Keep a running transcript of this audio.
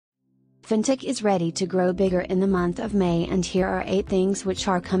Fintech is ready to grow bigger in the month of May, and here are 8 things which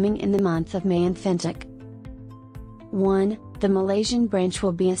are coming in the month of May in Fintech. 1. The Malaysian branch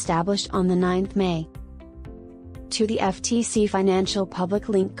will be established on the 9th May. 2. The FTC Financial Public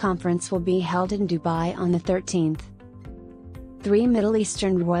Link Conference will be held in Dubai on the 13th. 3. Middle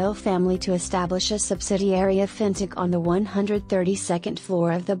Eastern royal family to establish a subsidiary of Fintech on the 132nd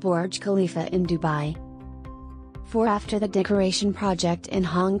floor of the Burj Khalifa in Dubai. 4. After the decoration project in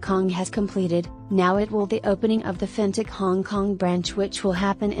Hong Kong has completed, now it will the opening of the Fintech Hong Kong branch, which will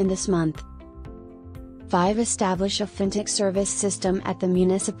happen in this month. 5. Establish a Fintech service system at the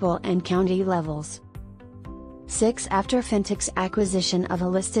municipal and county levels. 6. After Fintech's acquisition of a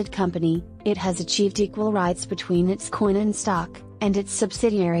listed company, it has achieved equal rights between its coin and stock, and its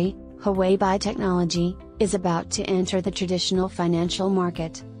subsidiary, Huawei Biotechnology, is about to enter the traditional financial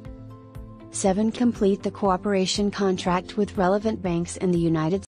market. 7. Complete the cooperation contract with relevant banks in the United